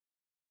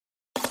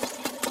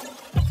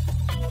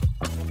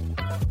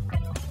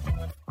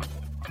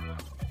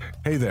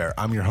Hey there,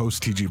 I'm your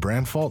host, TG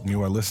Brandfault, and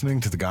you are listening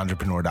to the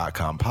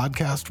Ganjapreneur.com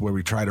podcast, where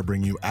we try to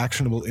bring you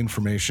actionable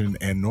information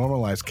and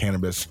normalize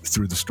cannabis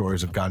through the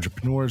stories of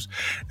ganjapreneurs,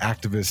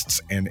 activists,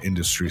 and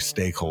industry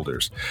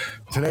stakeholders.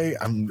 Today,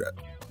 I'm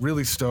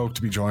really stoked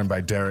to be joined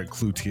by Derek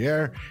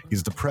Cloutier.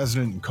 He's the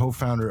president and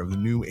co-founder of the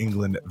New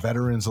England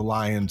Veterans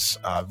Alliance,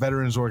 a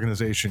veterans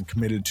organization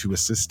committed to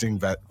assisting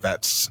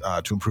vets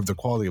to improve their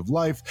quality of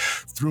life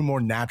through more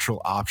natural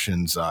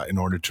options in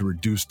order to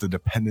reduce the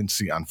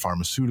dependency on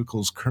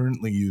pharmaceuticals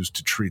currently used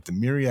to treat the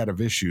myriad of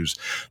issues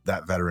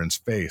that veterans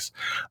face.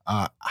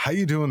 How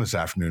you doing this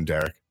afternoon,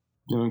 Derek?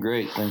 Doing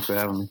great. Thanks for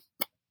having me.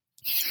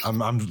 I'm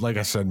like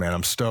I said, man,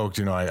 I'm stoked.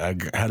 You know, I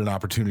had an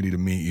opportunity to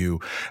meet you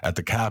at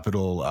the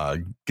Capitol,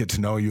 get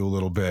to know you a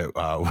little bit.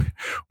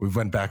 We've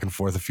went back and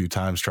forth a few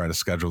times trying to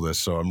schedule this,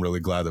 so I'm really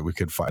glad that we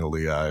could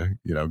finally,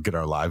 get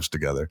our lives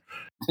together.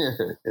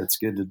 It's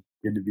good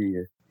to be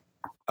here.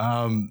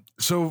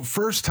 So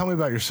first, tell me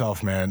about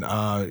yourself, man.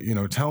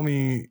 Tell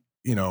me,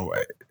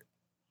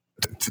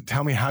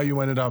 tell me how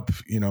you ended up,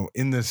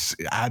 in this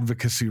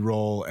advocacy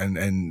role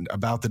and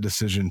about the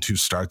decision to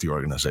start the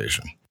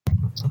organization.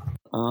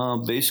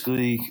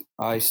 Basically,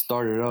 I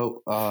started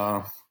out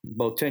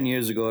about 10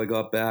 years ago. I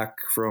got back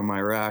from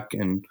Iraq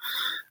and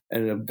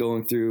ended up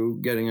going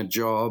through getting a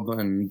job,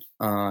 and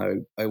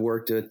I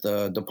worked at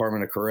the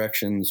Department of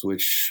Corrections,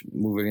 which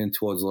moving in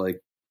towards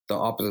like the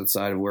opposite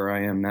side of where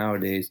I am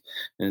nowadays.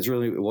 And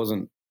it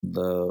wasn't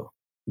the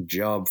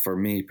job for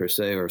me per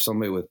se, or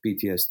somebody with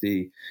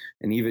PTSD.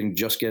 And even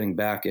just getting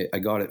back, I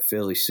got it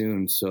fairly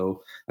soon.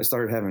 So I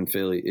started having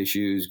fairly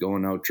issues,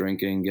 going out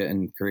drinking,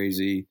 getting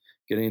crazy,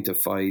 getting into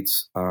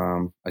fights.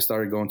 I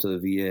started going to the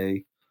VA.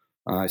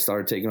 I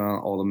started taking on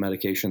all the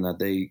medication that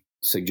they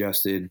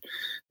suggested.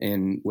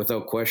 And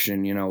without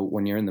question,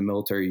 when you're in the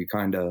military, you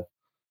kind of,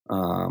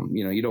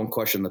 you don't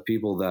question the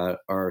people that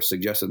are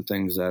suggesting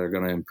things that are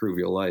going to improve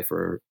your life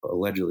or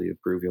allegedly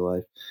improve your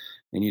life.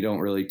 And you don't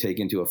really take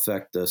into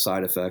effect the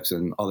side effects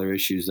and other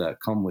issues that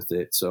come with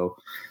it. So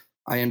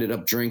I ended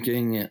up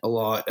drinking a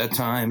lot at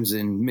times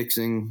and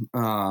mixing,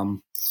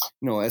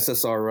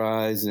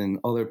 SSRIs and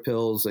other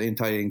pills,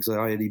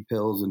 anti-anxiety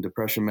pills and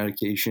depression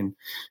medication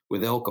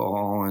with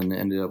alcohol, and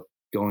ended up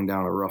going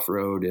down a rough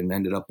road and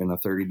ended up in a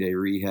 30-day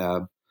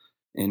rehab.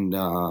 And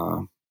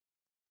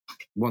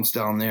once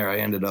down there, I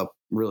ended up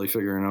really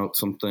figuring out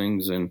some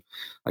things, and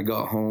I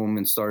got home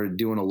and started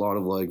doing a lot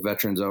of like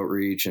veterans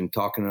outreach and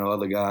talking to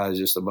other guys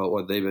just about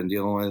what they've been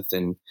dealing with.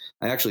 And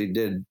I actually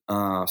did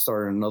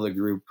start another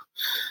group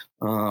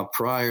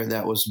prior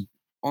that was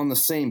on the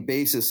same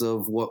basis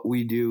of what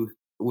we do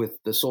with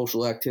the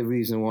social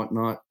activities and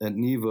whatnot at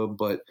NEVA,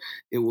 but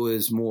it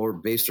was more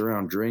based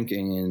around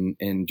drinking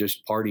and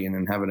just partying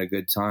and having a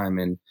good time.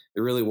 And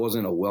it really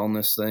wasn't a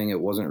wellness thing. It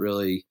wasn't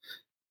really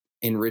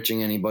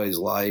enriching anybody's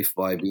life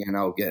by being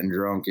out getting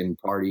drunk and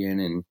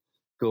partying and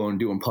going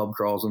doing pub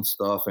crawls and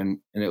stuff. And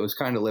it was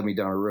kind of led me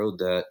down a road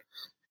that,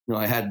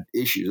 I had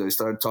issues. I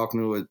started talking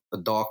to a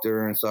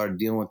doctor and started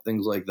dealing with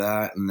things like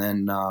that. And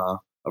then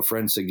a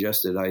friend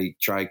suggested I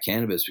try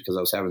cannabis because I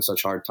was having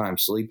such a hard time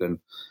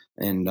sleeping.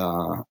 And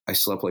I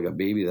slept like a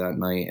baby that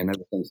night. And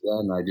ever since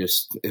then,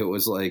 it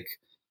was like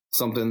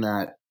something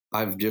that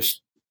I've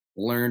just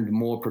learned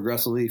more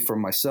progressively from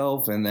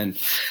myself. And then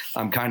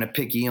I'm kind of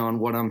picky on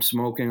what I'm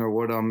smoking or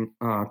what I'm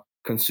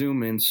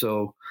consuming.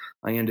 So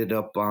I ended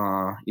up,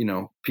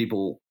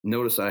 people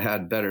noticed I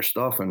had better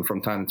stuff. And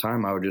from time to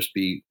time, I would just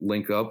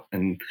link up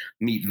and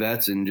meet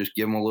vets and just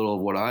give them a little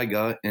of what I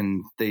got.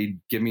 And they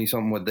give me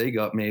something what they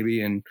got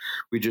maybe. And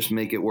we just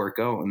make it work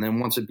out. And then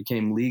once it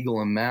became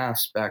legal in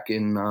Mass back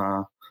in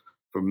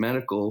for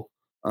medical,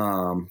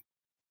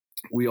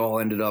 we all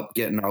ended up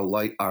getting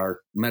our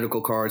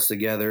medical cards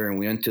together, and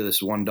we went to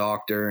this one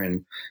doctor,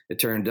 and it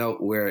turned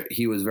out where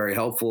he was very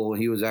helpful.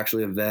 He was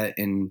actually a vet,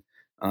 and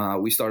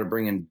we started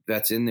bringing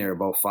vets in there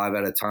about 5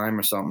 at a time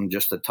or something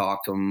just to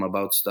talk to them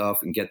about stuff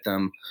and get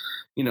them,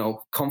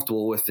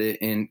 comfortable with it.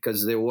 And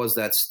because there was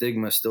that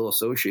stigma still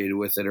associated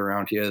with it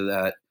around here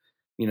that,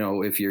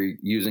 if you're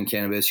using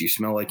cannabis, you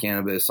smell like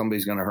cannabis,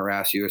 somebody's going to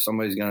harass you or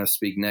somebody's going to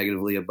speak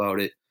negatively about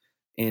it.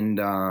 And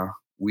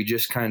we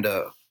just kind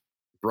of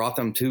brought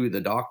them to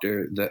the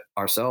doctor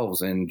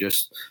ourselves, and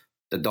just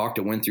the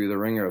doctor went through the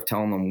ringer of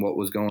telling them what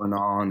was going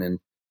on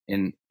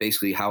and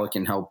basically how it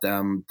can help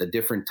them, the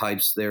different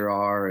types there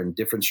are and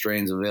different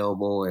strains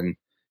available, and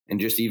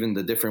just even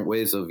the different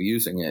ways of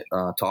using it,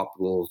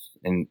 topicals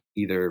and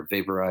either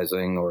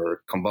vaporizing or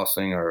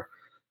combusting or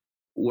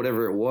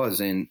whatever it was.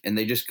 And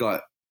they just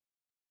got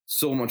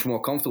so much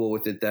more comfortable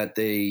with it that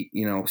they,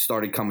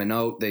 started coming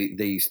out.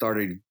 They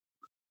started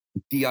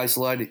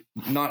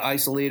not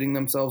isolating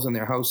themselves in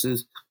their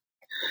houses.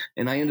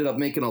 And I ended up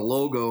making a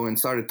logo and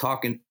started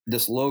talking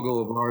this logo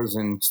of ours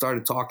and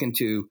started talking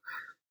to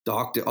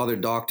other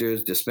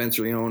doctors,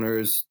 dispensary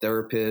owners,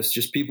 therapists,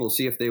 just people,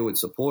 see if they would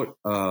support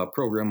a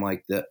program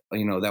like that,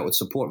 that would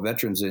support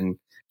veterans in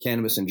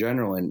cannabis in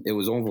general. And it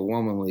was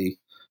overwhelmingly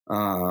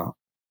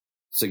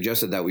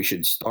suggested that we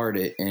should start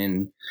it.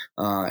 And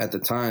at the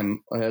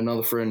time, I had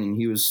another friend, and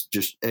he was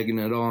just egging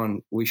it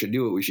on. We should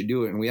do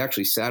it. And we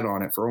actually sat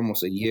on it for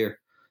almost a year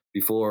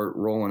before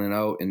rolling it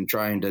out and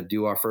trying to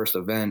do our first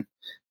event.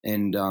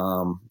 And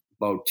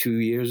about 2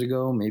 years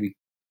ago,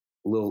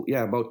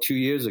 about 2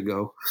 years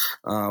ago,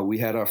 we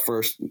had our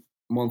first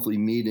monthly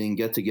meeting,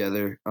 get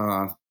together,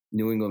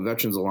 New England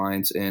Veterans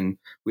Alliance, and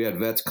we had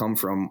vets come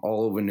from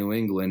all over New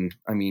England.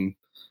 I mean,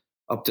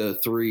 up to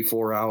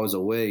 3-4 hours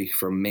away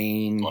from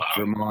Maine, wow,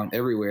 Vermont,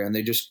 everywhere. And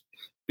they just,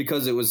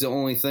 because it was the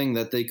only thing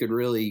that they could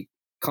really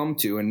come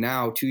to. And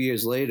now 2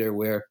 years later,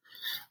 we're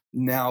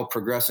now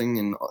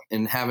progressing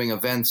and having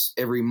events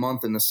every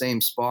month in the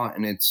same spot.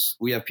 And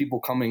we have people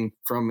coming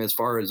from as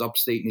far as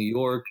upstate New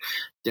York,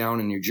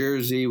 down in New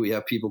Jersey. We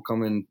have people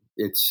coming.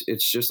 It's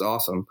just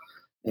awesome.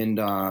 And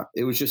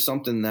it was just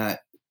something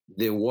that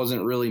there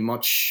wasn't really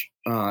much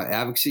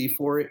advocacy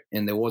for it.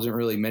 And there wasn't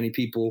really many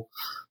people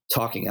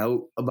talking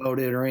out about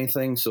it or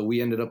anything. So we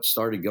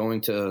started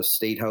going to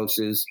state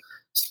houses,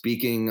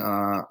 speaking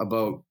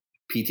about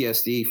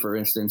PTSD, for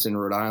instance, in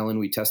Rhode Island.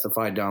 We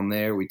testified down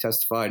there. We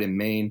testified in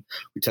Maine.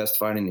 We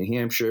testified in New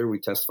Hampshire. We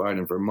testified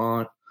in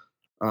Vermont.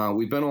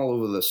 We've been all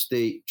over the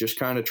state, just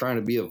kind of trying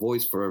to be a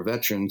voice for our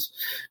veterans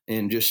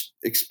and just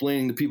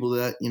explaining to people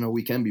that,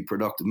 we can be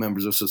productive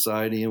members of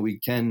society and we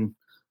can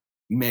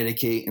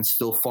medicate and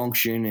still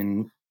function.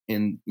 And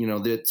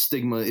that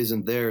stigma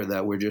isn't there,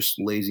 that we're just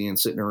lazy and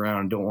sitting around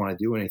and don't want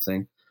to do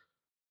anything.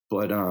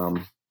 But,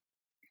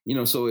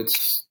 so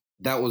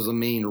that was the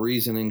main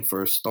reasoning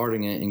for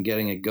starting it and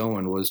getting it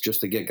going, was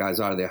just to get guys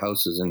out of their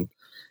houses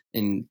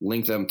and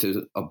link them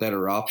to a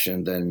better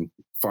option than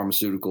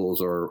pharmaceuticals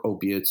or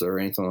opiates or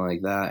anything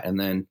like that. And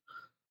then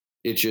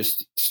it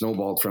just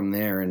snowballed from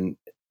there. And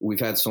we've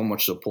had so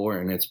much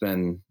support, and it's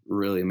been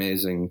really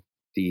amazing.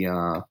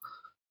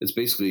 It's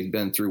basically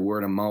been through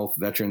word of mouth,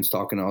 veterans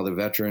talking to other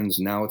veterans.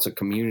 Now it's a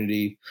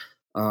community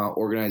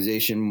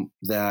organization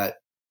that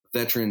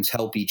veterans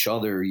help each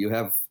other. You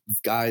have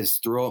guys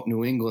throughout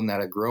New England that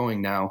are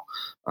growing now,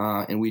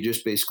 and we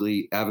just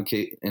basically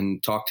advocate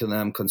and talk to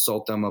them,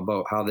 consult them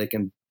about how they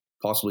can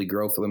possibly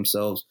grow for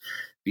themselves,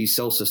 be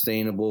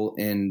self-sustainable,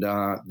 and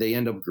they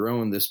end up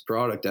growing this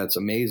product that's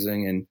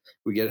amazing. And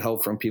we get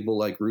help from people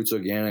like Roots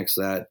Organics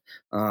that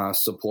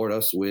support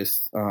us with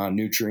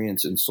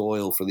nutrients and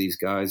soil for these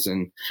guys.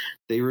 And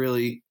they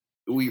really,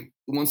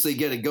 once they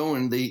get it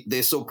going,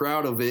 they're so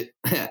proud of it.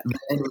 And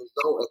the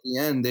result at the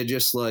end, they're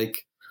just like,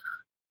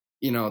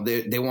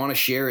 they want to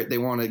share it. They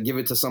want to give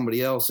it to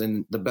somebody else.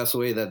 And the best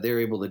way that they're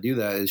able to do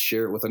that is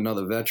share it with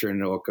another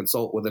veteran or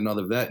consult with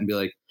another vet and be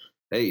like,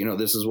 hey,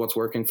 this is what's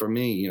working for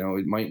me.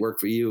 It might work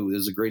for you.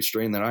 This is a great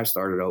strain that I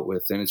started out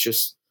with. And it's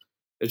just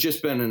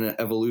been an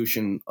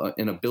evolution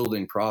in a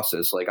building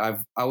process. Like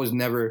I was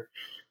never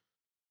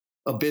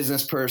a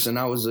business person.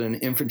 I was an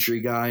infantry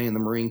guy in the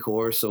Marine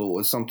Corps. So it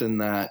was something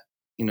that,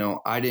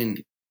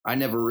 I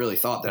never really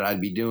thought that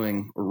I'd be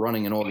doing or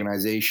running an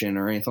organization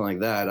or anything like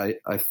that.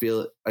 I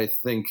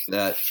think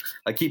that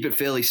I keep it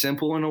fairly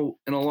simple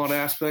in a lot of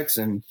aspects.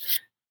 And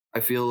I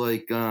feel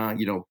like,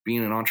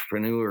 being an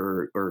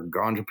entrepreneur or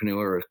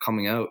entrepreneur or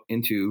coming out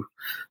into,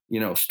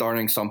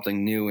 starting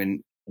something new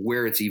and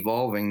where it's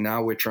evolving.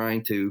 Now we're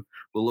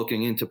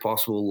looking into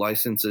possible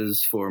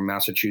licenses for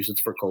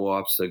Massachusetts for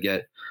co-ops to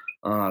get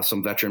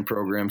some veteran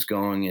programs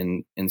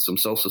going and some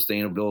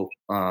self-sustainable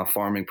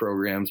farming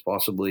programs,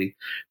 possibly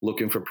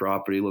looking for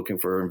property, looking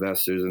for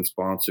investors and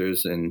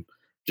sponsors, and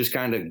just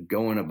kind of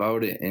going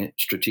about it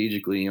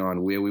strategically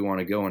on where we want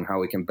to go and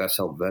how we can best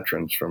help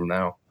veterans from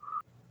now.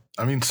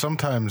 I mean,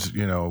 sometimes,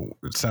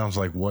 it sounds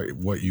like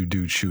what you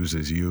do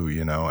chooses you,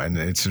 and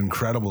it's an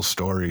incredible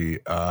story.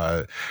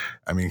 I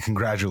mean,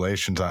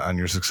 congratulations on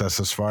your success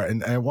thus far.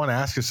 And I want to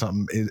ask you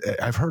something.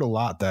 I've heard a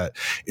lot that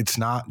it's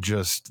not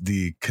just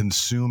the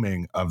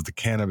consuming of the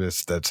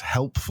cannabis that's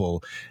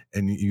helpful.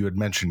 And you had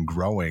mentioned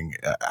growing.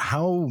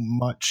 How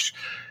much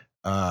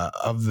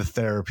of the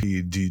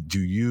therapy do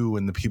you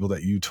and the people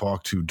that you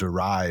talk to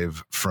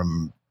derive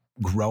from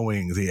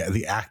growing,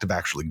 the act of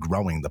actually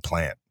growing the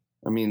plant?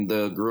 I mean,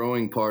 the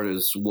growing part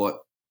is what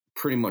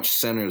pretty much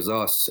centers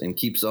us and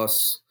keeps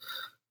us,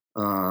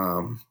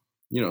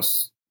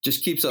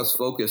 just keeps us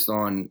focused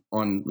on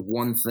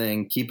one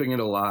thing, keeping it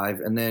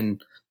alive, and then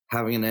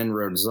having an end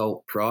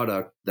result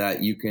product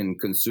that you can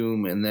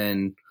consume. And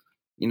then,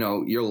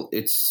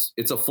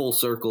 it's a full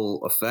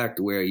circle effect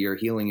where you're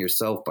healing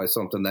yourself by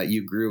something that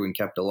you grew and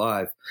kept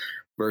alive,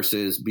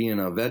 versus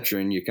being a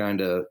veteran. You kind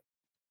of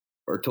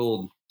are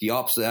told the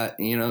opposite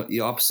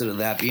of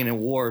that. Being in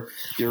war,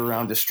 you're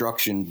around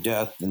destruction,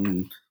 death,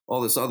 and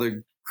all this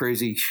other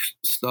crazy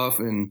stuff.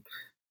 And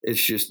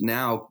it's just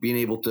now being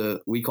able to,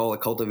 we call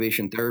it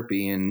cultivation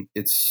therapy. And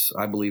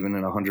I believe in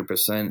it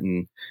 100%.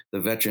 And the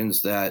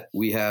veterans that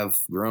we have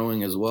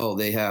growing as well,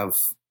 it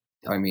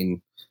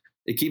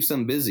keeps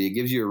them busy. It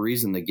gives you a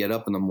reason to get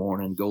up in the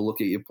morning, go look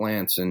at your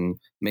plants and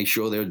make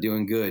sure they're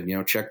doing good.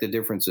 Check the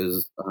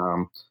differences.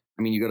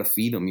 You got to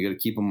feed them, you got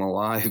to keep them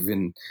alive.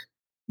 And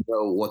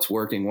know what's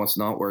working, what's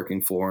not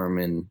working for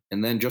them.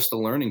 And then just the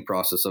learning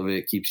process of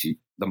it keeps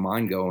the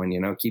mind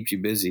going, keeps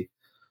you busy.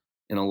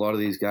 And a lot of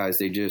these guys,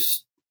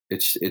 it's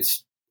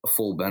a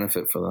full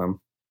benefit for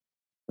them.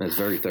 And it's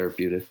very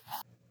therapeutic.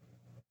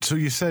 So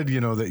you said,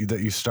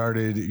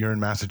 you're in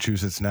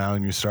Massachusetts now,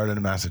 and you started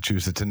in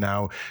Massachusetts, and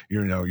now,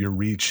 your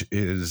reach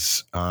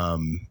is, all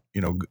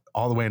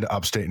the way into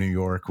upstate New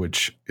York,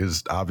 which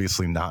is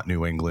obviously not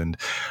New England.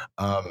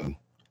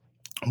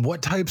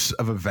 What types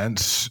of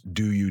events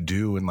do you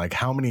do, and like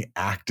how many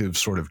active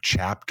sort of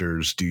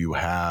chapters do you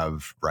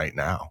have right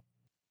now?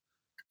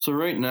 So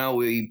right now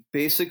we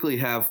basically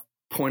have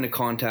point of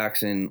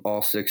contacts in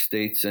all 6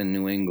 states and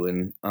New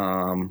England.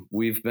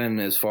 We've been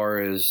as far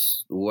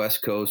as the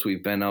West Coast.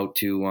 We've been out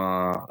to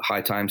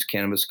High Times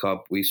Cannabis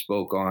Cup. We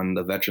spoke on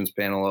the Veterans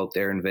Panel out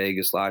there in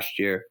Vegas last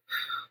year.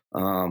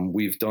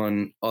 We've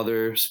done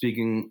other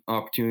speaking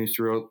opportunities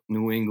throughout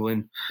New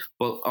England,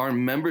 but our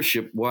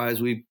membership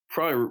wise, we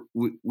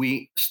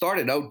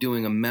started out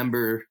doing a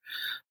member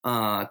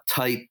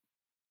type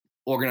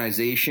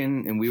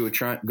organization, and we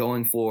were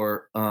going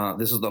for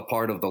this is the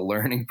part of the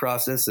learning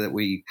process that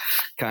we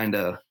kind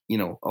of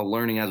are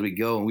learning as we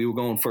go, and we were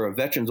going for a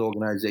veterans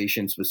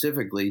organization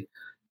specifically,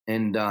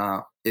 and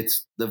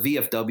it's the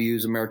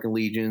VFWs, American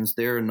Legions.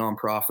 They're a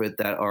nonprofit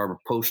that are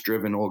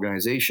post-driven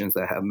organizations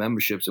that have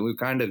memberships, and we're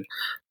kind of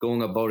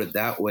going about it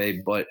that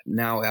way. But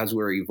now as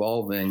we're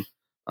evolving,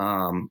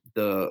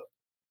 the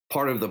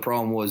part of the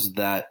problem was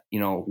that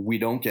we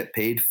don't get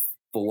paid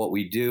for what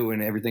we do,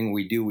 and everything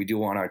we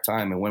do on our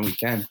time and when we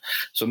can.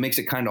 So it makes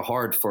it kind of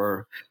hard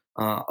for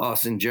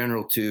us in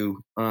general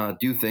to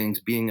do things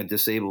being a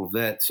disabled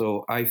vet.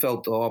 So I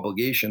felt the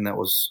obligation that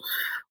was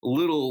a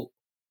little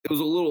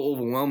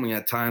overwhelming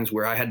at times,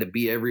 where I had to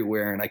be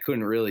everywhere, and I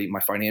couldn't really, my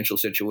financial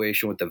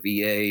situation with the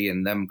VA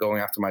and them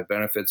going after my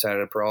benefits had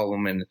a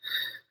problem. And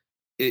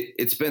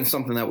it's been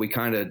something that we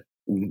kind of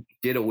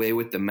did away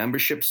with the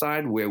membership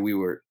side, where we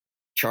were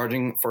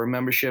charging for a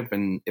membership,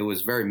 and it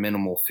was very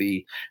minimal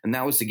fee, and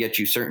that was to get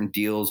you certain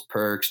deals,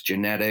 perks,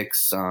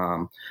 genetics.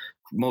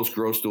 Most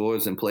grocery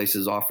stores and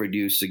places offered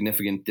you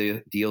significant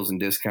deals and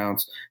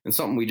discounts, and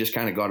something we just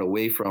kind of got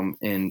away from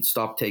and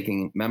stopped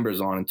taking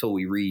members on until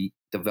we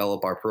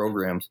redevelop our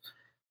programs.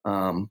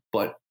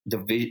 But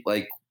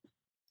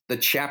the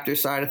chapter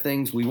side of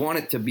things, we want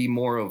it to be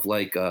more of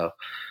like a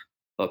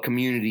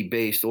community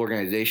based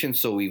organization.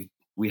 So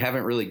we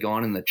haven't really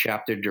gone in the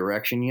chapter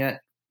direction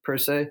yet per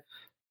se,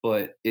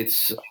 but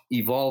it's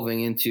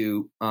evolving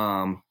into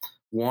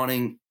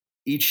wanting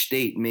each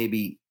state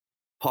maybe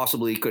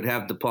possibly could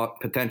have the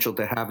potential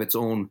to have its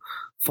own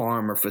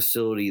farm or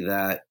facility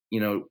that,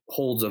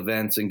 holds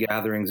events and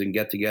gatherings and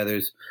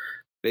get-togethers.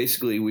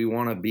 Basically, we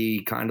want to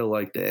be kind of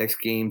like the X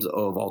Games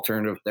of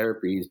alternative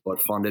therapies,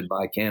 but funded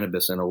by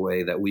cannabis in a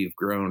way that we've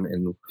grown.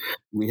 And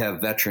we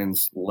have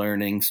veterans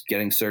learning,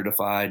 getting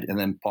certified, and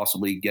then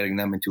possibly getting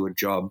them into a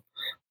job,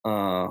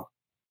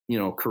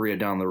 career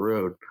down the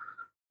road.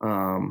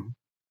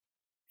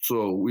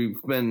 So we've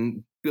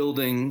been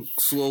building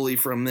slowly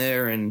from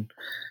there, and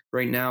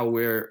right now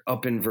we're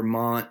up in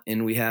Vermont,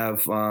 and we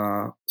have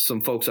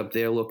some folks up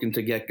there looking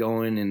to get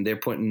going, and they're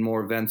putting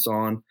more events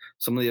on.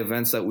 Some of the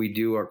events that we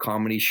do are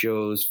comedy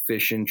shows,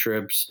 fishing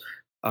trips,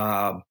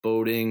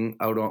 boating.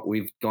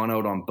 We've gone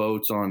out on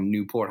boats on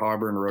Newport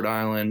Harbor in Rhode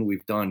Island.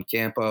 We've done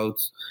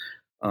campouts.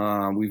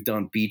 We've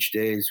done beach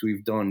days.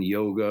 We've done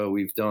yoga.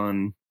 We've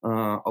done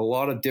a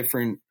lot of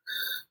different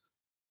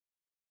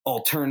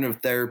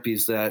alternative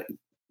therapies that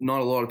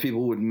not a lot of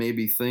people would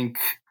maybe think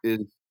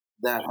is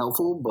that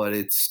helpful, but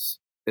it's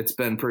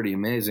been pretty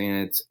amazing.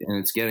 And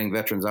it's getting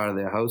veterans out of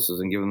their houses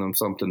and giving them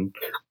something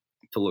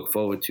to look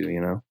forward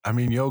to, I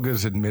mean, yoga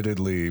is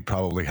admittedly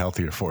probably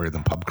healthier for you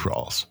than pub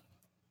crawls.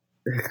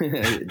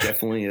 It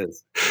definitely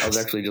is. I was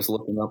actually just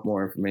looking up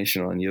more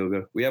information on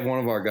yoga. We have one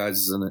of our guys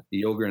is a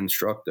yoga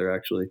instructor,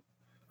 actually.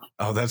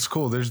 Oh, that's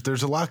cool.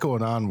 There's a lot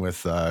going on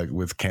with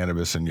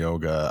cannabis and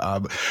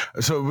yoga.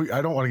 So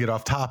I don't want to get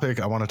off topic.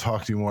 I want to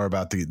talk to you more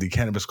about the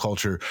cannabis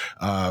culture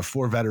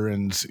for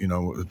veterans,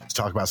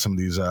 talk about some of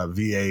these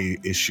VA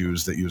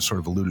issues that you sort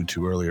of alluded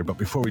to earlier. But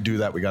before we do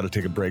that, we got to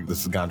take a break. This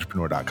is the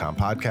Ganjapreneur.com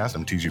podcast.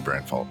 I'm TG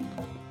Brandfault.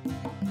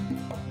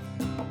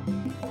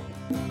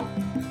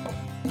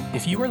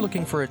 If you are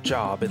looking for a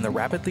job in the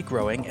rapidly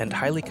growing and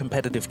highly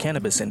competitive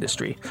cannabis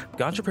industry,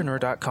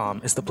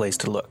 Ganjapreneur.com is the place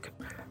to look.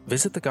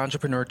 Visit the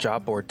Ganjapreneur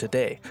job board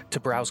today to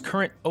browse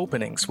current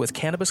openings with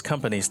cannabis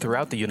companies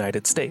throughout the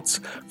United States,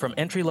 from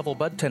entry-level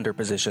bud tender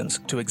positions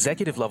to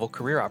executive-level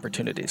career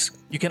opportunities.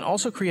 You can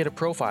also create a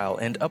profile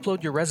and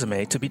upload your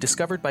resume to be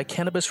discovered by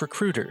cannabis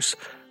recruiters.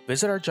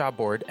 Visit our job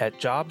board at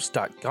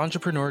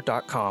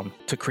jobs.ganjapreneur.com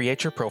to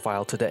create your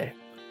profile today.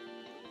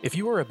 If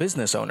you are a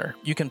business owner,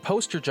 you can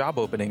post your job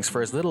openings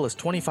for as little as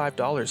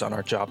 $25 on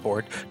our job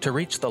board to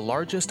reach the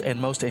largest and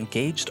most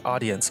engaged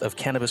audience of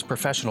cannabis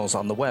professionals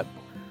on the web.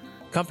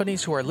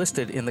 Companies who are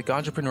listed in the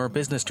Ganjapreneur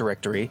Business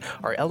Directory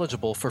are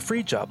eligible for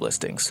free job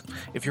listings.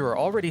 If you are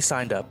already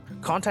signed up,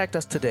 contact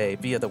us today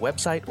via the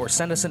website or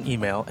send us an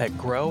email at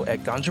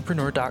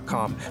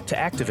grow@ganjapreneur.com to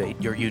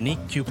activate your unique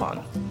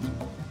coupon.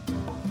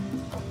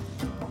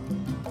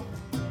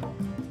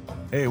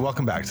 Hey,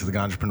 welcome back to the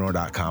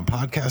Ganjapreneur.com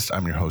podcast.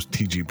 I'm your host,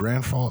 TG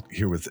Brandfault,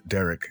 here with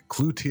Derek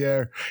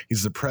Cloutier.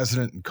 He's the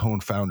president and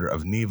co-founder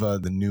of NEVA,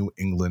 the New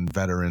England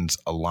Veterans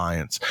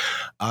Alliance.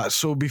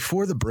 So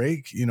before the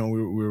break, we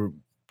were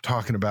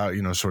talking about,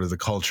 sort of the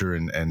culture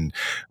and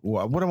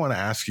what I want to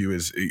ask you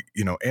is,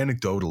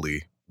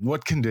 anecdotally,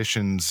 what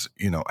conditions,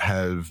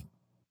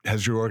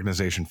 has your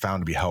organization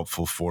found to be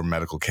helpful for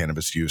medical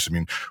cannabis use? I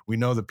mean, we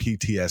know the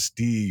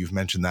PTSD, you've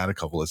mentioned that a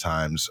couple of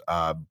times,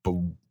 but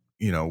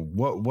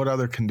what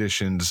other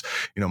conditions,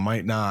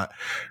 might not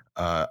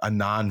a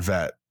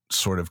non-vet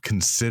sort of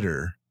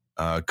consider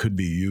could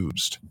be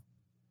used?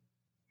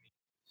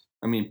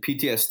 I mean,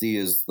 PTSD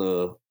is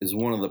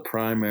one of the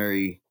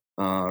primary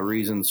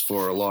reasons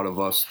for a lot of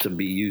us to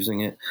be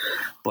using it.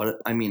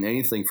 But I mean,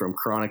 anything from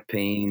chronic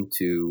pain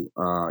to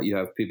you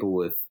have people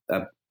with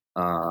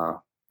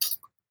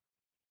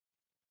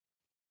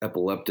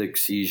epileptic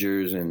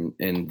seizures, and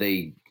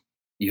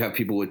you have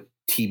people with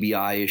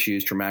TBI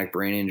issues, traumatic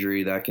brain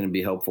injury, that can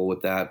be helpful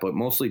with that, but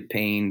mostly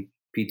pain,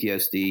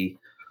 PTSD,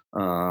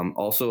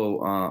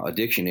 also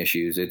addiction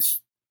issues. It's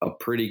a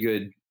pretty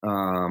good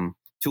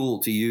tool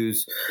to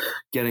use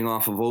getting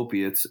off of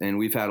opiates, and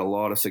we've had a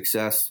lot of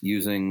success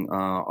using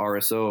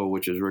RSO,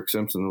 which is Rick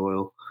Simpson's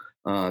oil,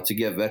 to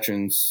get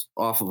veterans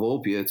off of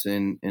opiates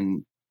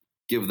and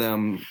give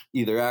them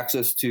either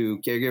access to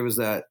caregivers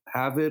that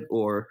have it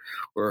or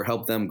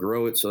help them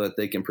grow it so that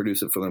they can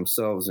produce it for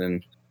themselves.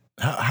 And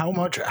how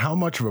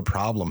much of a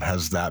problem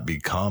has that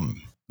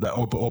become, the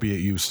opiate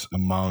use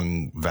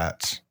among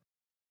vets?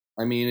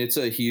 I mean, it's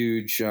a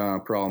huge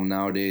problem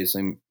nowadays.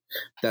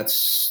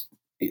 That's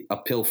a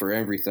pill for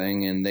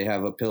everything, and they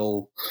have a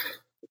pill.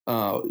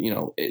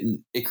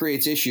 It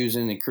creates issues,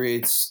 and it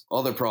creates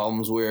other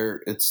problems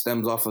where it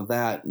stems off of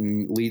that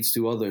and leads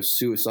to other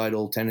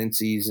suicidal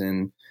tendencies.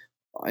 And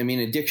I mean,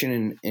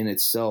 addiction in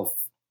itself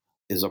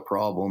is a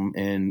problem.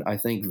 And I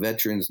think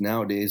veterans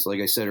nowadays, like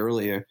I said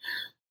earlier,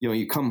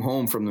 you come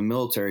home from the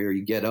military or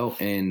you get out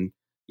and,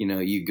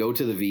 you go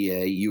to the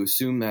VA, you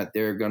assume that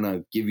they're going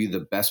to give you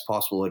the best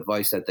possible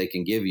advice that they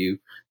can give you.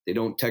 They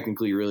don't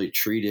technically really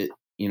treat it,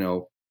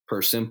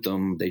 per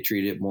symptom. They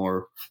treat it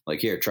more like,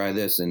 here, try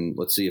this and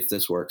let's see if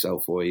this works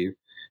out for you.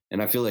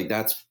 And I feel like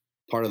that's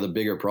part of the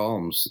bigger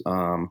problems.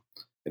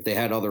 If they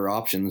had other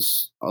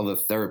options, other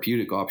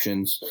therapeutic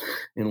options,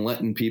 and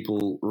letting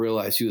people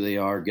realize who they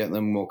are, get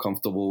them more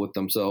comfortable with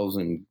themselves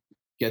and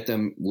get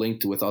them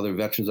linked with other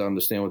veterans that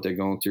understand what they're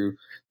going through,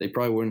 they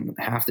probably wouldn't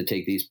have to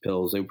take these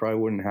pills. They probably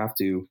wouldn't have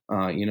to,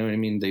 you know what I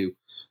mean?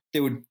 They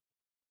would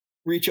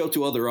reach out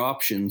to other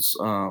options,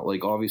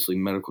 like obviously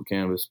medical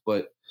cannabis,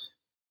 but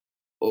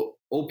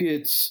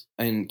opiates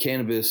and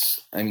cannabis.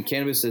 I mean,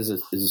 cannabis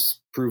is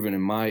proven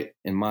in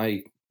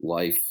my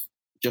life,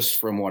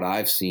 just from what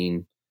I've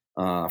seen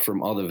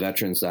from other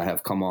veterans that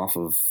have come off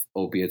of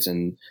opiates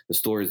and the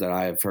stories that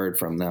I have heard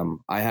from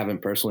them. I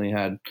haven't personally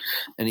had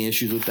any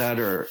issues with that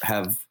or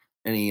have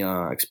any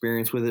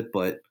experience with it,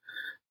 but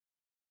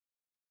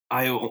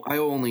I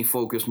only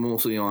focus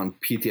mostly on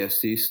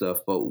PTSD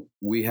stuff. But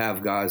we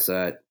have guys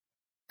that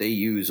they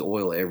use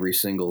oil every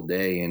single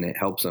day and it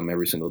helps them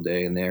every single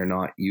day, and they're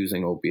not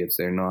using opiates.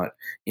 They're not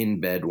in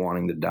bed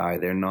wanting to die.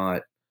 They're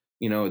not,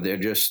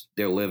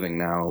 they're living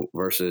now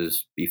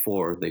versus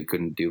before they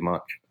couldn't do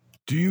much.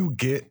 Do you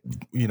get,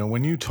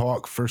 when you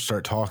first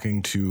start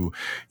talking to,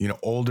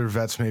 older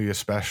vets, maybe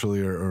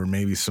especially, or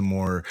maybe some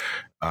more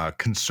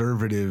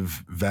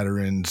conservative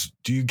veterans,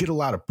 do you get a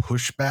lot of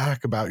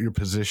pushback about your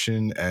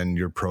position and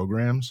your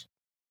programs?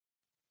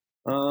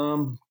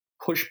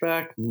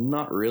 Pushback,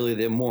 not really.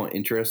 They're more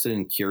interested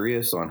and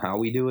curious on how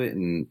we do it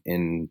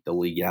and the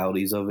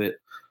legalities of it.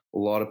 A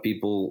lot of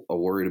people are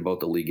worried about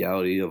the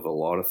legality of a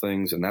lot of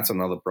things, and that's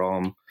another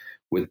problem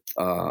with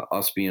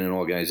us being an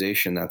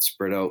organization that's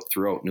spread out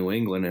throughout New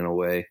England in a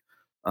way.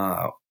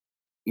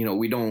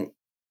 We don't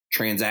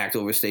transact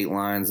over state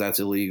lines. That's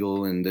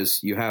illegal. And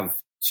you have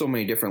so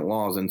many different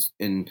laws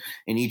in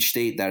each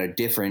state that are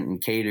different and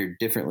catered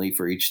differently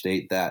for each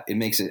state that it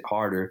makes it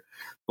harder.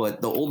 But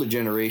the older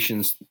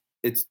generations,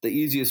 it's the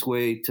easiest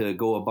way to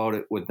go about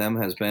it with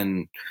them has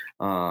been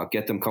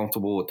get them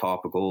comfortable with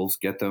topicals,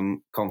 get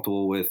them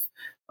comfortable with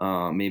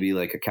maybe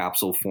like a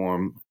capsule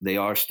form. They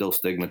are still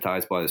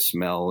stigmatized by the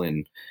smell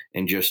and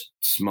just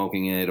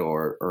smoking it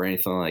or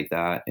anything like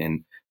that.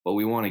 But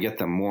we want to get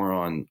them more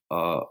on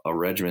a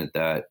regimen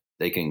that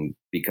they can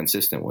be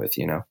consistent with,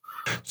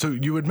 So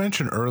you had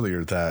mentioned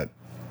earlier that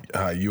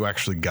you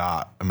actually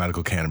got a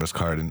medical cannabis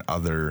card, and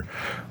other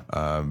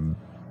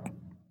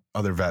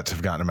vets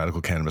have gotten a medical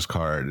cannabis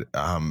card.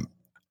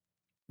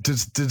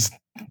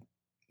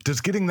 Does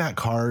getting that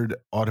card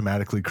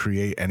automatically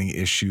create any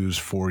issues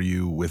for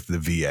you with the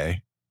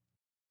VA?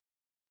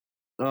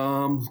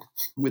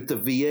 With the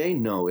VA,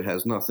 no, it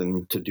has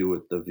nothing to do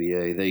with the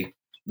VA.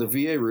 the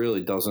VA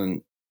really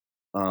doesn't.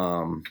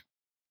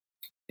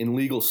 In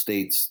legal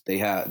states,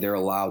 they're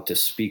allowed to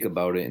speak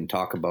about it and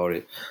talk about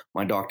it.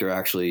 My doctor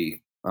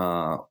actually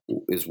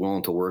is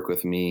willing to work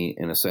with me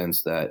in a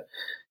sense that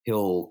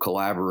he'll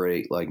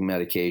collaborate like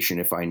medication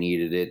if I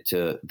needed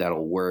it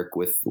that'll work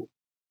with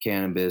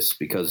cannabis,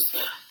 because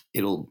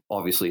it'll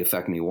obviously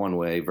affect me one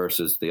way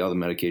versus the other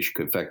medication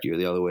could affect you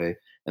the other way.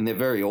 And they're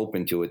very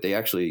open to it. They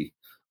actually,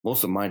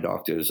 most of my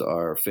doctors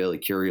are fairly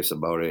curious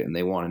about it, and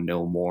they want to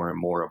know more and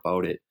more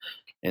about it.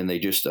 And they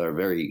just are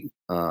very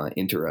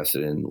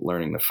interested in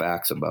learning the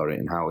facts about it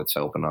and how it's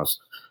helping us.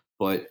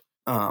 But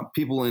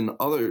people in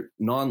other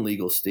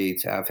non-legal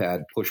states have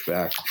had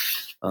pushback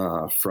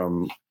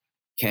from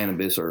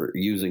cannabis or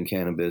using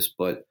cannabis.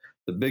 But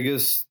the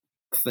biggest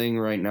thing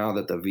right now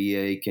that the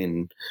VA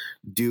can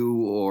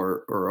do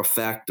or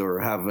affect or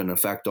have an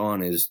effect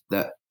on is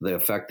that the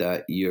effect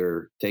that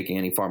you're taking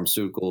any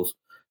pharmaceuticals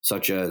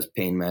such as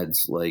pain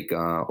meds like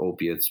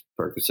opiates,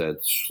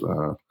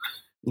 Percocets,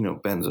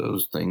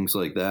 benzos, things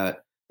like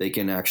that. They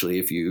can actually,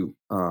 if you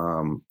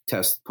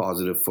test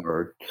positive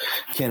for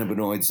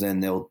cannabinoids, then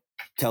they'll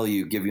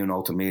give you an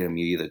ultimatum.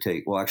 You either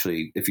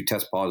if you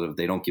test positive,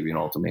 they don't give you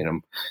an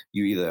ultimatum.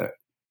 You either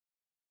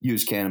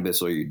use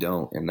cannabis or you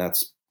don't. And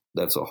that's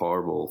a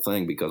horrible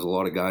thing, because a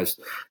lot of guys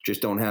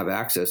just don't have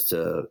access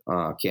to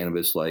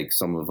cannabis like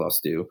some of us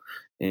do.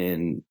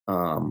 And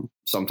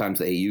sometimes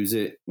they use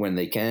it when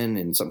they can,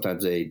 and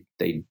sometimes they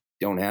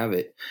don't have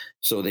it.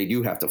 So they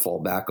do have to fall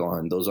back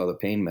on those other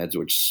pain meds,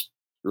 which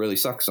really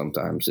sucks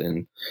sometimes.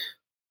 And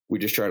we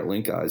just try to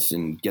link guys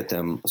and get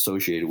them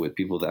associated with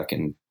people that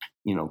can,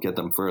 get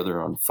them further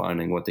on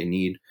finding what they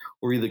need,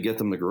 or either get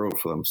them to grow it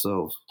for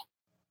themselves.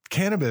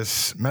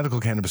 Cannabis, medical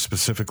cannabis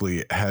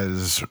specifically,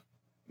 has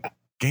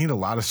gained a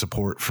lot of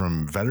support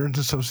from veterans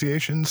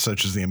associations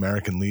such as the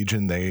American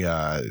Legion. They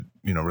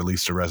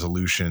released a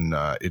resolution,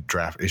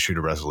 issued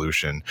a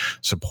resolution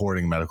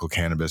supporting medical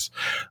cannabis.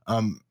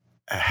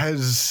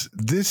 Has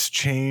this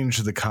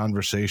changed the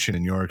conversation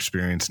in your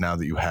experience now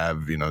that you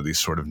have these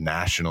sort of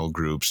national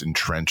groups,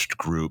 entrenched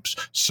groups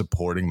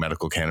supporting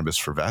medical cannabis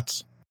for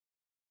vets?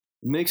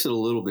 It makes it a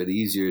little bit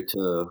easier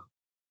to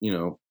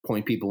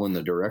point people in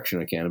the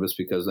direction of cannabis,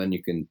 because then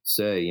you can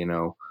say,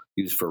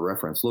 use for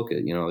reference. Look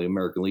at, the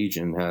American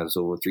Legion has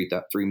over 3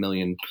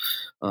 million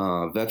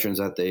veterans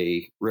that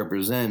they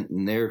represent,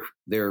 and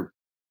they're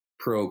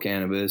pro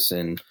cannabis,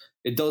 and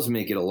it does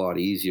make it a lot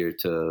easier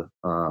to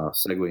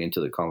segue into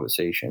the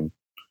conversation.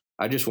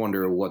 I just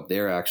wonder what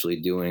they're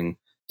actually doing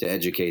to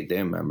educate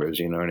their members.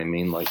 You know what I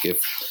mean? Like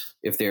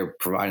if they're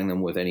providing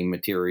them with any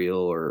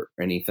material or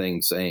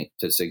anything saying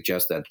to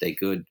suggest that they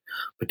could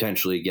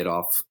potentially get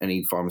off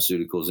any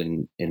pharmaceuticals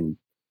and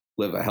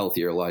live a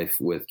healthier life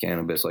with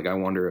cannabis. Like, I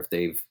wonder if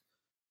they've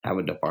have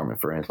a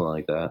department for anything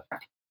like that.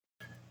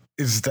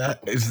 Is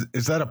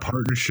that a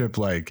partnership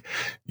like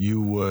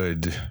you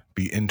would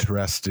be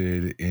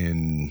interested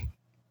in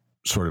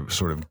sort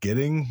of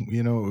getting,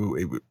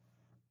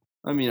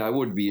 I mean, I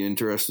would be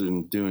interested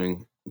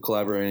in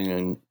collaborating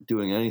and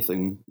doing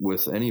anything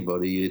with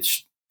anybody.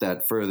 It's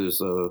that furthers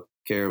the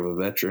care of a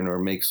veteran or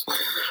makes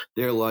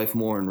their life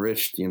more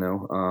enriched.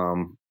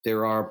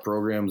 There are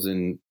programs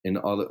in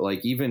other,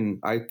 like, even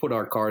I put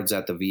our cards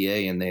at the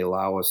VA and they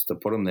allow us to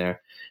put them there.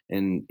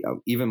 And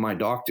even my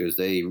doctors,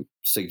 they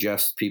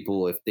suggest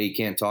people, if they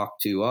can't talk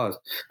to us,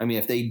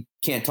 if they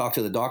can't talk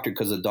to the doctor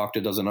because the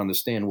doctor doesn't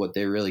understand what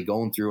they're really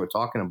going through or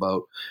talking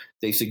about,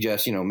 they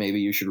suggest,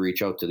 maybe you should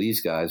reach out to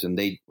these guys. And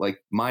they,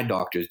 like, my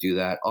doctors do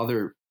that.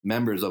 Other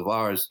members of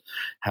ours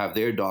have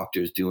their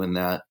doctors doing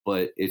that,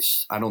 but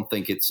I don't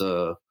think it's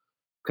a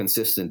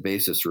consistent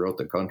basis throughout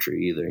the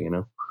country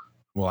either,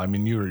 Well,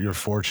 you're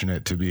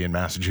fortunate to be in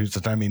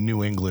Massachusetts.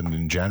 New England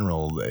in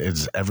general,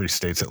 every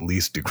state's at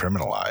least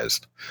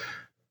decriminalized.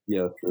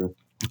 Yeah, true.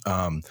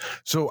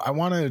 So I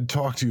want to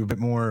talk to you a bit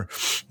more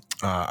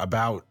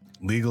about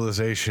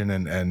legalization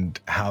and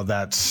how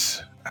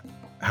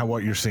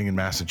what you're seeing in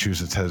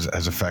Massachusetts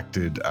has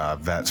affected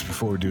vets.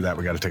 Before we do that,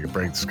 we got to take a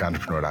break. This is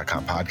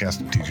Ganjapreneur.com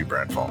podcast with TG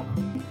Brandfault.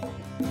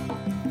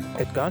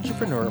 At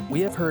Ganjapreneur,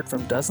 we have heard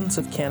from dozens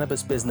of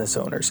cannabis business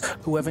owners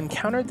who have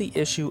encountered the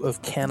issue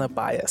of canna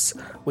bias,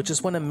 which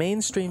is when a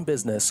mainstream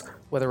business,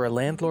 whether a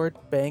landlord,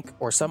 bank,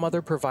 or some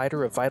other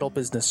provider of vital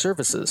business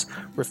services,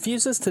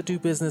 refuses to do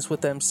business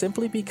with them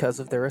simply because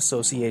of their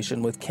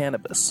association with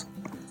cannabis.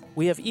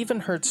 We have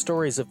even heard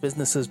stories of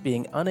businesses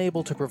being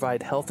unable to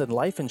provide health and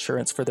life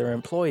insurance for their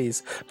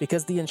employees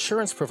because the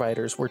insurance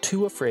providers were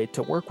too afraid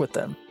to work with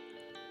them.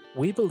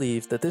 We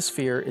believe that this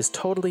fear is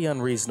totally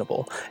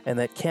unreasonable and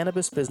that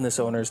cannabis business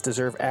owners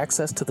deserve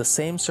access to the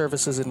same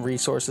services and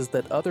resources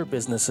that other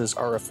businesses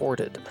are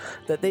afforded,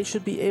 that they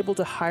should be able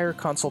to hire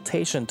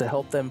consultation to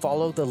help them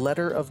follow the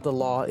letter of the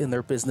law in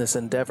their business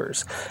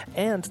endeavors,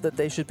 and that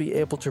they should be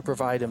able to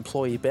provide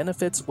employee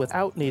benefits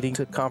without needing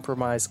to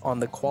compromise on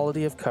the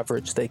quality of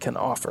coverage they can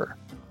offer.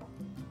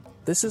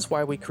 This is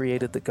why we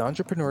created the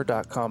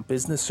Ganjapreneur.com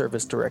Business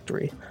Service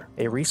Directory,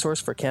 a resource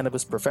for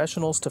cannabis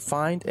professionals to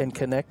find and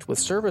connect with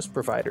service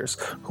providers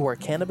who are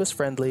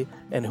cannabis-friendly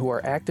and who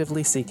are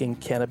actively seeking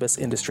cannabis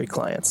industry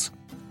clients.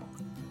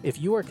 If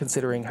you are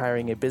considering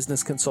hiring a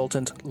business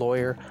consultant,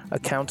 lawyer,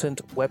 accountant,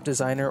 web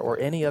designer, or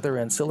any other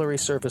ancillary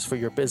service for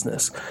your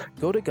business,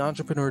 go to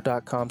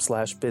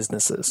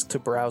ganjapreneur.com/businesses to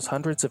browse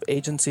hundreds of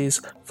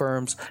agencies,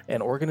 firms,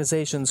 and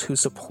organizations who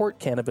support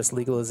cannabis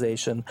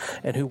legalization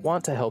and who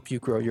want to help you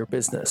grow your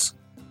business.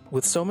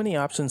 With so many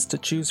options to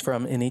choose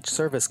from in each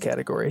service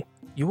category,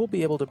 you will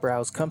be able to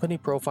browse company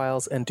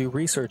profiles and do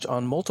research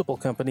on multiple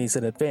companies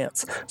in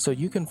advance so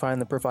you can find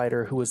the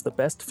provider who is the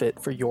best fit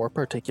for your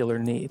particular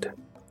need.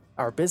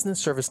 Our business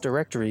service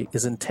directory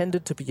is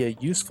intended to be a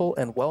useful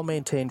and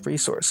well-maintained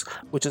resource,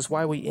 which is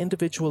why we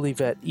individually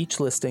vet each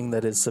listing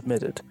that is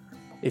submitted.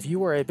 If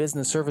you are a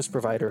business service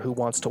provider who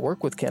wants to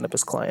work with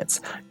cannabis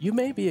clients, you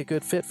may be a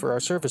good fit for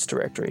our service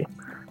directory.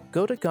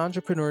 Go to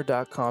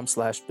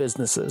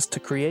ganjapreneur.com/businesses to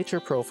create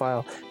your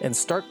profile and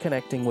start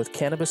connecting with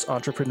cannabis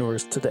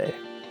entrepreneurs today.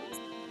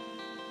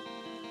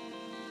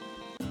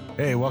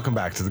 Hey, welcome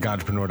back to the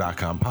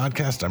Ganjapreneur.com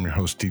podcast. I'm your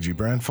host, TG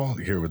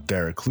Brandfault, here with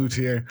Derek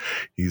Cloutier.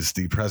 He's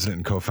the president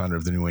and co-founder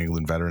of the New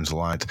England Veterans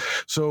Alliance.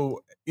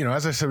 So,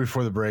 as I said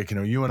before the break,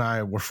 you and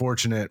I, we're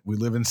fortunate. We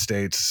live in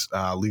states,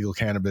 legal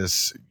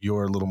cannabis.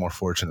 You're a little more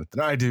fortunate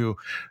than I do.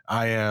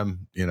 I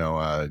am,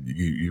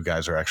 you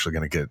guys are actually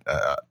going to get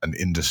an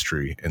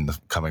industry in the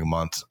coming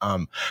months.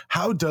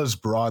 How does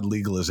broad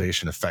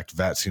legalization affect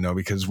vets?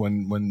 Because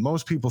when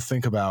most people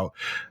think about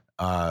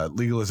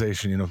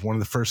legalization, one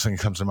of the first things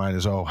that comes to mind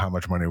is, how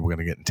much money we're going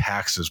to get in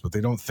taxes, but they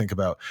don't think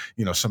about,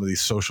 some of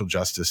these social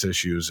justice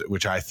issues,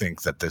 which I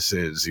think that this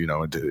is,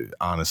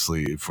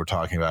 honestly, if we're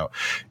talking about,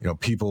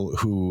 people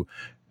who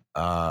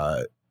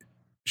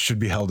should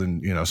be held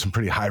in, some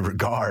pretty high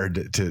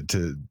regard to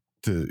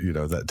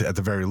that at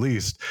the very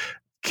least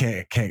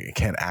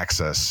can't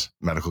access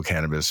medical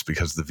cannabis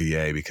because of the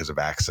VA, because of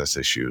access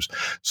issues.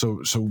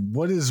 So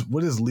what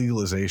does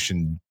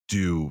legalization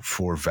do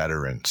for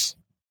veterans?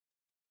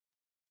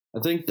 I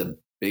think the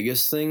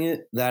biggest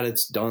thing that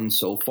it's done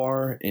so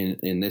far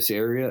in this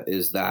area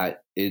is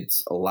that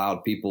it's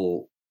allowed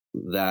people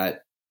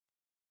that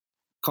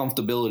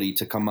comfortability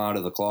to come out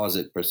of the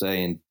closet per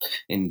se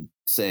and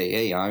say,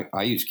 hey,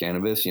 I use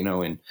cannabis,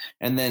 and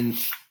then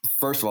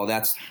first of all,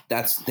 that's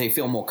they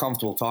feel more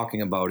comfortable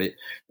talking about it,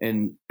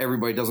 and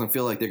everybody doesn't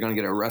feel like they're going to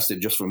get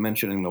arrested just for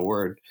mentioning the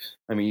word.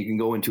 I mean, you can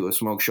go into a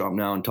smoke shop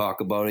now and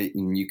talk about it,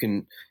 and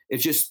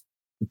it's just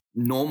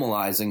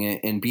normalizing it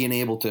and being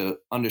able to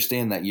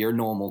understand that you're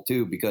normal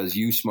too because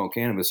you smoke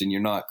cannabis and you're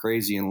not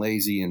crazy and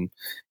lazy, and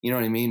you know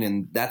what I mean.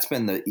 And that's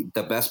been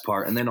the best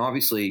part. And then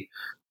obviously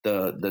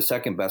the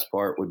second best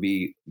part would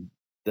be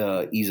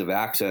the ease of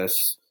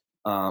access.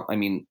 I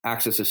mean,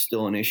 access is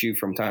still an issue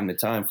from time to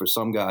time for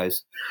some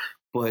guys,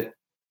 but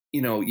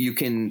you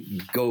can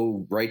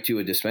go right to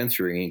a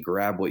dispensary and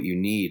grab what you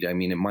need. I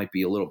mean, it might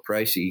be a little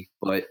pricey,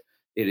 but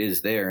it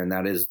is there, and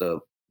that is the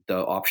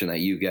option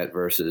that you get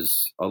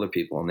versus other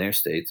people in their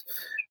states.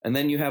 And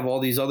then you have all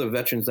these other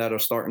veterans that are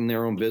starting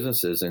their own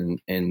businesses and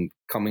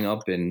coming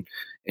up and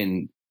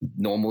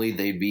normally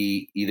they'd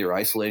be either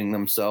isolating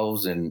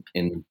themselves and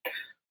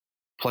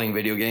playing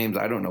video games.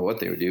 I don't know what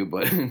they would do,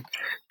 but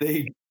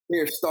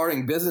they're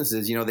starting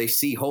businesses. They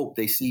see hope,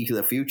 they see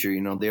the future.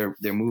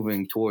 They're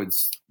moving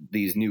towards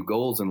these new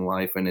goals in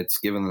life, and it's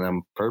giving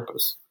them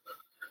purpose.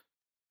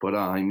 But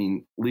I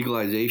mean,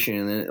 legalization,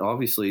 and then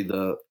obviously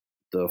the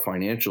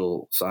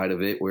financial side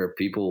of it, where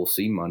people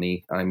see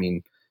money. I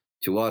mean,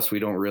 to us, we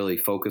don't really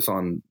focus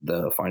on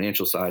the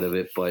financial side of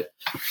it, but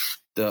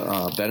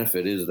the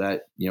benefit is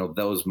that,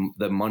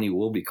 the money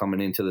will be coming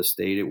into the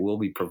state. It will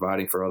be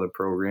providing for other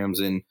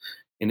programs. And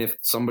if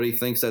somebody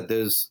thinks that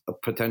there's a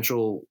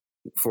potential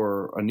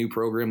for a new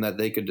program that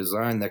they could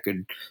design that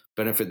could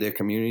benefit their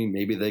community,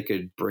 maybe they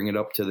could bring it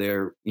up to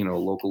their,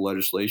 local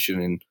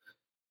legislation and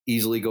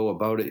easily go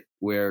about it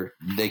where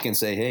they can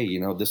say, hey,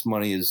 this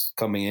money is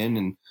coming in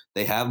and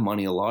they have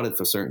money allotted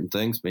for certain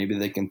things. Maybe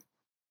they can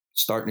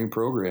start new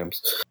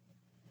programs.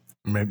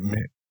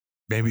 Maybe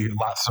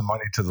lots of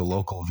money to the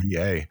local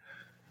VA.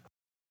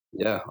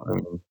 Yeah, I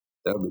mean,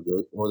 that would be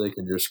great. Or they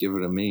can just give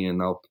it to me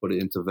and I'll put it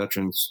into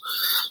veterans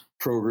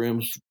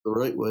programs the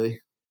right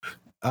way.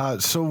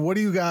 So what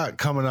do you got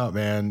coming up,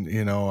 man?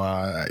 You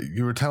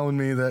were telling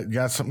me that you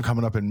got something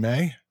coming up in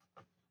May.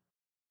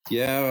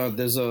 Yeah,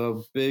 there's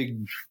a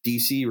big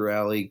DC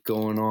rally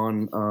going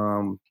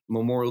on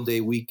Memorial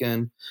Day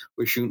weekend.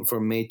 We're shooting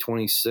for May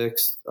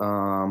 26th.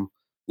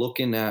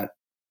 Looking at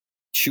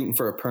shooting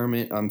for a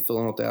permit. I'm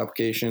filling out the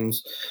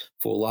applications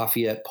for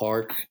Lafayette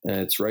Park.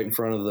 It's right in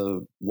front of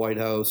the White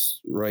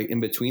House, right in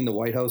between the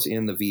White House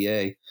and the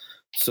VA.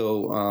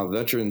 So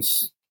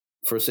Veterans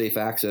for Safe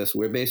Access,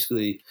 we're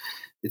basically,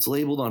 it's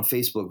labeled on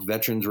Facebook,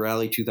 Veterans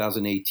Rally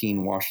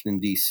 2018, Washington,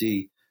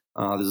 D.C.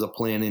 There's a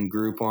planning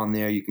group on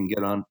there. You can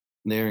get on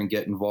there and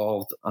get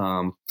involved.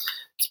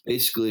 It's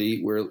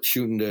basically, we're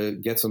shooting to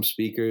get some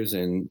speakers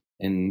and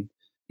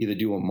either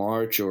do a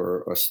march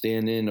or a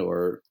stand-in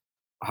or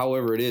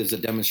however it is, a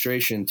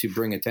demonstration to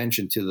bring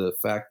attention to the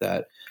fact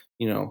that,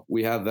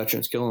 we have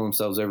veterans killing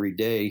themselves every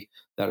day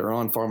that are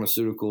on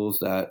pharmaceuticals,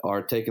 that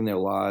are taking their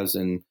lives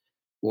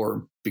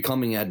or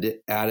becoming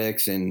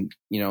addicts. And,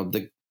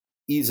 the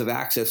ease of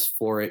access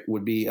for it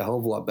would be a hell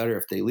of a lot better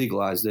if they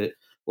legalized it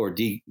or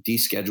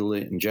deschedule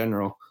it in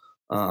general.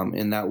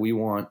 And that we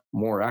want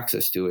more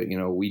access to it.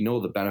 We know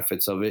the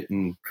benefits of it.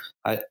 And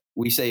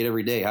we say it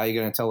every day. How are you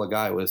going to tell a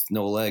guy with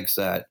no legs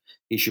that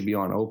he should be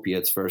on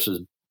opiates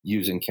versus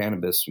using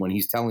cannabis when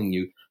he's telling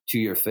you to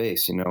your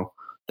face,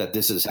 that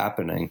this is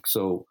happening?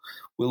 So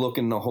we're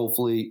looking to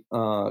hopefully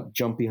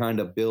jump behind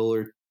a bill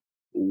or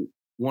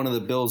one of the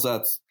bills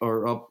that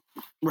are up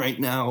right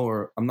now,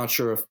 or I'm not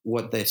sure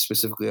what they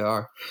specifically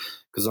are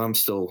because I'm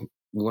still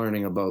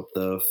learning about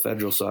the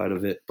federal side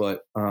of it.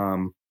 But,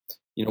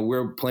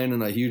 we're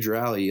planning a huge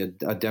rally,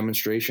 a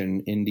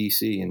demonstration in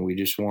DC, and we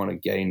just want to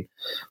gain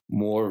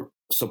more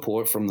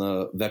support from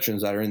the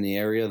veterans that are in the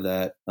area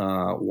that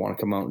want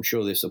to come out and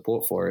show their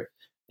support for it.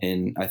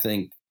 And I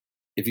think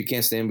if you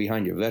can't stand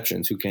behind your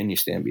veterans, who can you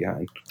stand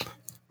behind?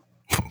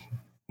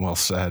 Well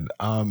said.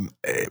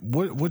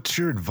 What's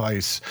your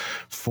advice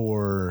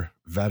for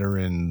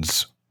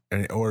veterans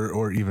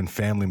or even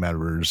family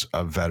members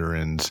of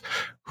veterans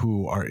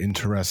who are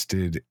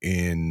interested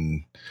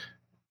in,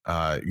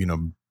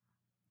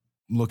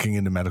 looking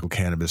into medical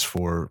cannabis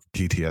for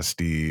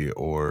PTSD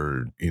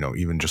or,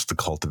 even just the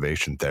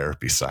cultivation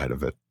therapy side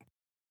of it?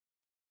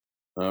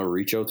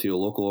 Reach out to your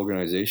local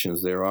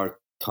organizations. There are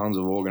tons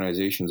of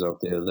organizations out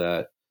there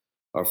that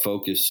are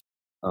focused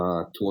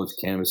towards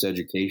cannabis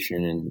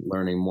education and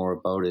learning more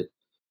about it.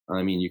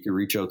 I mean, you can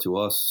reach out to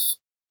us.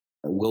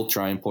 We'll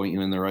try and point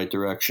you in the right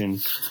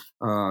direction.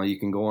 You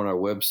can go on our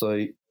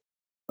website,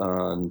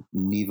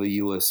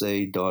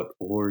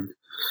 nevausa.org.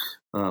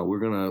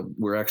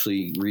 We're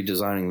actually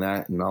redesigning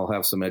that, and I'll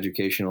have some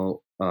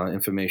educational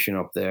information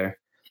up there.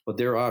 But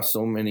there are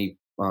so many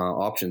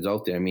options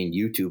out there. I mean,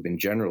 YouTube in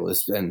general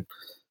has been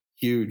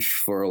huge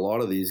for a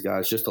lot of these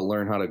guys just to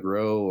learn how to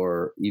grow,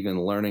 or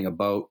even learning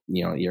about,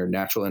 your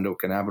natural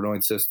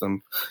endocannabinoid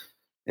system.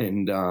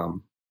 And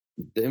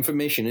the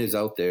information is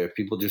out there.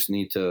 People just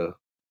need to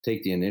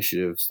take the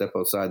initiative, step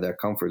outside that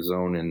comfort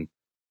zone, and,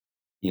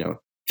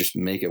 just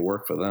make it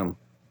work for them.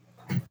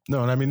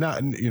 No, and I mean,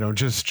 not,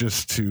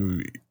 just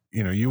to,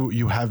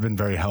 you have been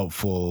very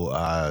helpful,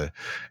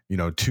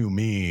 to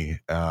me,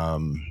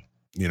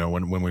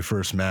 when we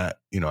first met,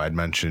 I'd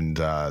mentioned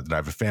that I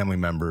have a family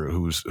member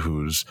who's,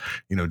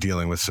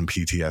 dealing with some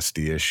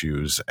PTSD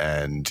issues,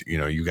 and,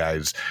 you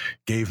guys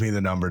gave me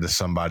the number to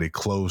somebody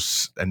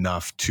close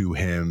enough to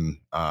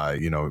him.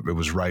 It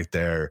was right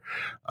there.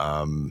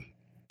 And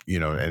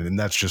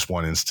that's just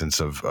one instance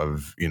of,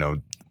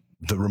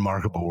 the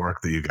remarkable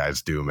work that you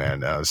guys do,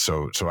 man.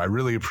 So I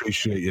really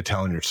appreciate you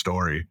telling your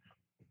story.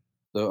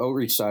 The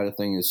outreach side of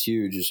things is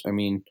huge. I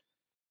mean,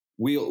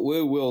 we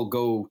will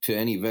go to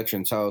any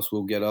veteran's house.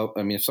 We'll get up.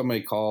 I mean, if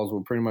somebody calls,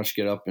 we'll pretty much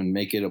get up and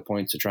make it a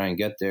point to try and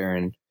get there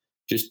and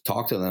just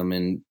talk to them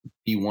and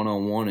be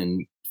one-on-one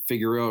and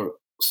figure out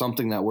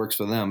something that works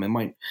for them.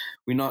 We're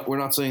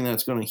not saying that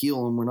it's going to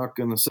heal them. We're not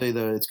going to say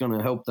that it's going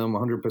to help them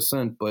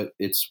 100%, but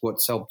it's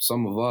what's helped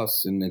some of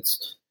us, and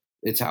it's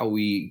how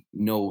we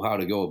know how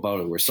to go about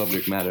it. We're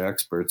subject matter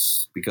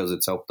experts because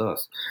it's helped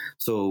us.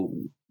 So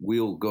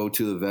we'll go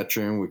to the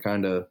veteran. We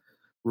kind of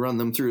run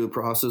them through the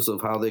process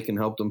of how they can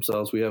help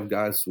themselves. We have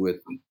guys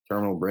with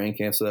terminal brain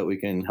cancer that we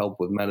can help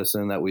with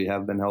medicine that we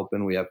have been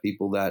helping. We have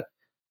people that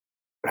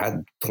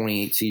had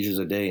 28 seizures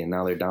a day and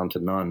now they're down to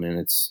none.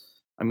 And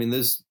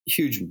there's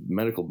huge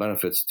medical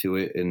benefits to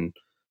it. And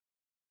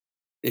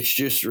it's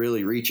just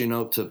really reaching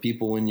out to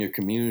people in your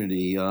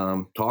community,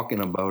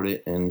 talking about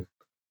it. And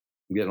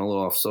I'm getting a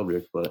little off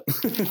subject, but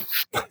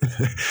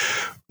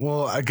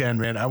well, again,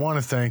 man, I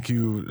want to thank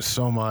you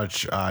so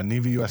much.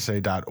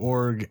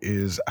 nevausa.org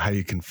is how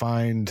you can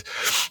find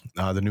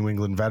the New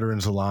England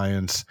Veterans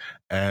Alliance,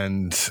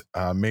 and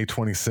May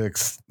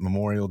 26th,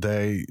 Memorial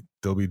Day,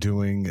 they'll be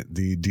doing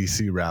the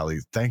DC rally.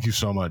 Thank you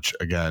so much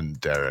again,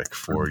 Derek,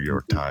 for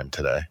your time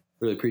today.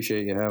 Really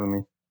appreciate you having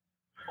me.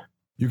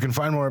 You can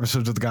find more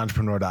episodes of the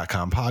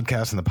Ganjapreneur.com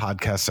podcast in the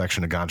podcast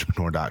section of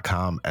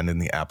Ganjapreneur.com and in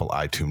the Apple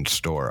iTunes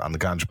store. On the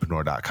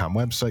Ganjapreneur.com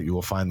website, you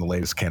will find the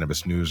latest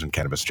cannabis news and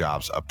cannabis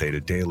jobs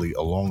updated daily,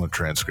 along with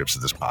transcripts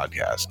of this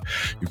podcast.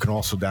 You can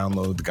also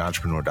download the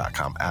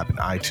Ganjapreneur.com app in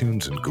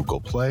iTunes and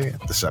Google Play.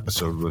 This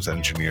episode was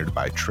engineered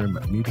by Trim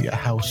Media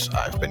House.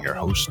 I've been your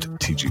host,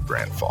 TG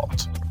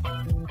Brandfault.